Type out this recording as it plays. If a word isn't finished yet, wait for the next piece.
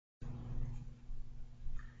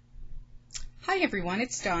Hi everyone,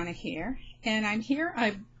 it's Donna here, and I'm here.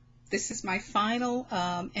 This is my final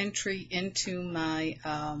entry into my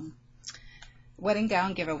wedding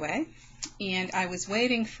gown giveaway, and I was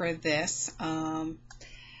waiting for this. I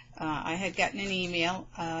had gotten an email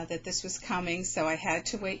that this was coming, so I had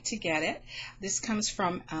to wait to get it. This comes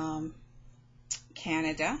from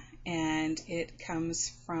Canada, and it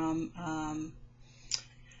comes from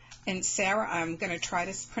and Sarah. I'm going to try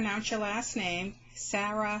to pronounce your last name,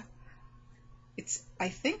 Sarah. I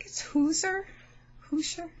think it's Hoosier,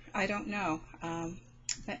 I don't know.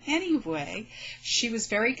 But anyway, she was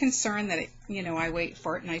very concerned that I wait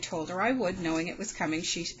for it, and I told her I would, knowing it was coming.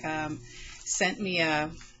 She sent me a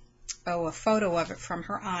photo of it from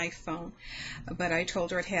her iPhone, but I told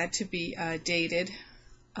her it had to be dated,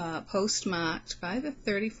 postmarked by the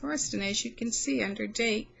 31st, and as you can see under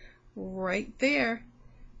date right there,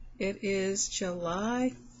 it is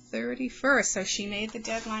July 31st, so she made the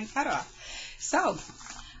deadline cutoff. So,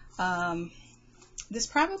 this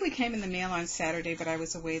probably came in the mail on Saturday, but I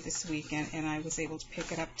was away this weekend, and I was able to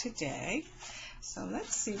pick it up today. So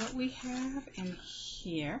let's see what we have in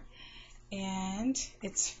here. And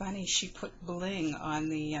it's funny, she put bling on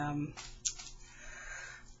the,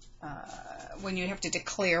 when you have to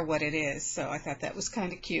declare what it is, so I thought that was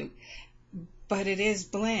kind of cute. But it is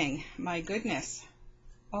bling, my goodness.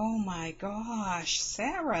 Oh my gosh,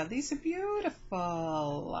 Sarah, these are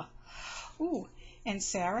beautiful. Ooh, and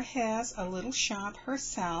Sarah has a little shop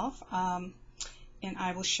herself, and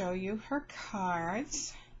I will show you her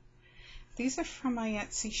cards. These are from my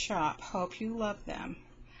Etsy shop. Hope you love them.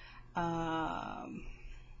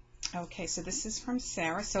 Okay, so this is from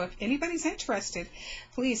Sarah. So if anybody's interested,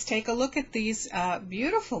 please take a look at these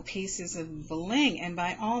beautiful pieces of bling, and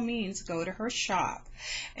by all means, go to her shop.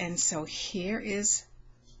 And so here is,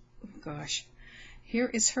 oh gosh, here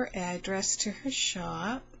is her address to her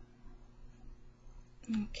shop.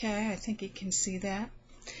 Okay, I think you can see that.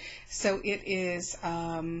 So it is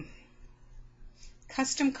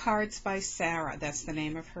Custom Cards by Sarah. That's the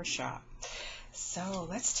name of her shop. So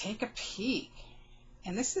let's take a peek.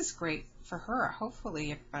 And this is great for her.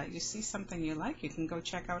 Hopefully, if you see something you like, you can go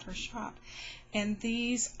check out her shop. And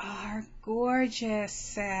these are gorgeous,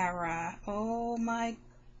 Sarah. Oh my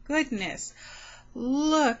goodness.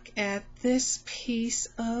 Look at this piece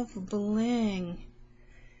of bling.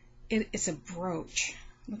 It is a brooch.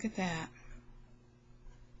 Look at that.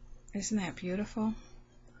 Isn't that beautiful?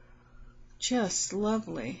 Just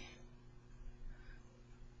lovely.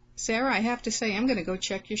 Sarah, I have to say, I'm going to go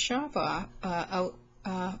check your shop out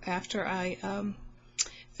after I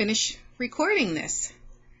finish recording this.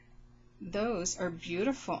 Those are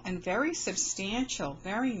beautiful and very substantial,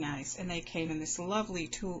 very nice, and they came in this lovely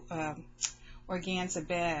organza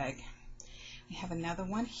bag. We have another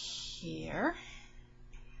one here.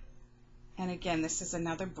 And again, this is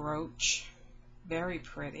another brooch. Very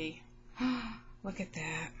pretty. Look at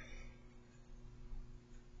that.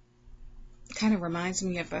 Kind of reminds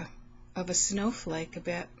me of a snowflake a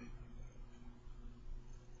bit.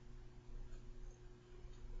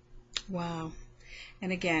 Wow.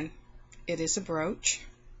 And again, it is a brooch.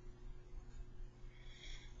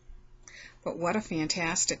 But what a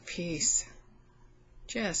fantastic piece.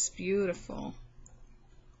 Just beautiful.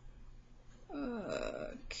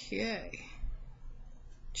 Okay.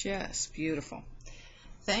 Just beautiful.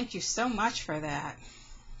 Thank you so much for that.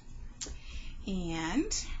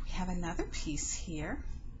 And we have another piece here.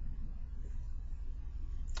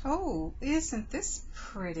 Oh, isn't this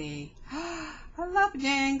pretty? I love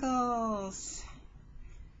dangles.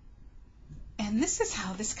 And this is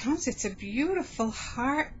how this comes. It's a beautiful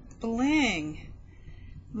heart bling.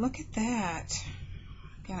 Look at that.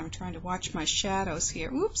 Again, I'm trying to watch my shadows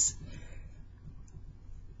here. Oops.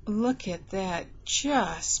 Look at that.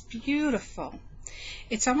 Just beautiful.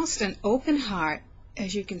 It's almost an open heart,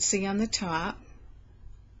 as you can see on the top.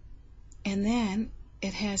 And then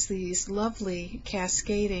it has these lovely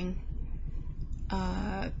cascading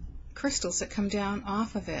crystals that come down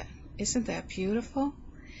off of it. Isn't that beautiful?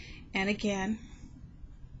 And again,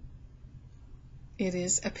 it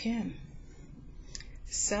is a pin.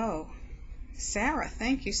 So, Sarah,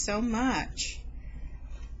 thank you so much.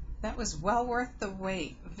 That was well worth the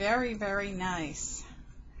wait. Very, very nice.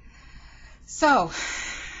 So,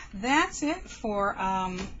 that's it for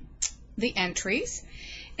the entries.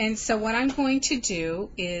 And so what I'm going to do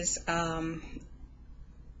is,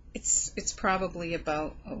 it's probably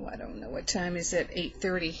about, I don't know, what time is it,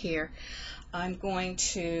 8:30 here. I'm going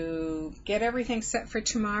to get everything set for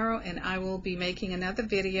tomorrow, and I will be making another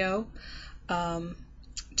video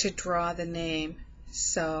to draw the name.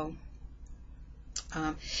 So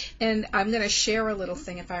And I'm going to share a little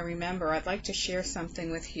thing if I remember. I'd like to share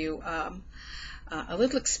something with you, a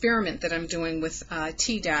little experiment that I'm doing with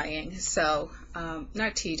tea dyeing. So,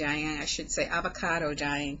 not tea dyeing, I should say avocado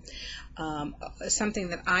dyeing. Something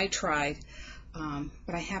that I tried,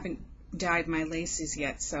 but I haven't dyed my laces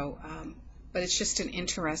yet. So, but it's just an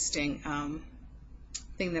interesting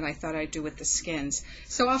thing that I thought I'd do with the skins.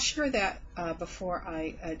 So I'll share that before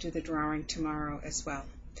I do the drawing tomorrow as well.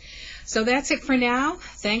 So that's it for now.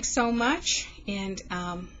 Thanks so much, and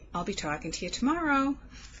I'll be talking to you tomorrow.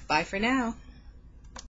 Bye for now.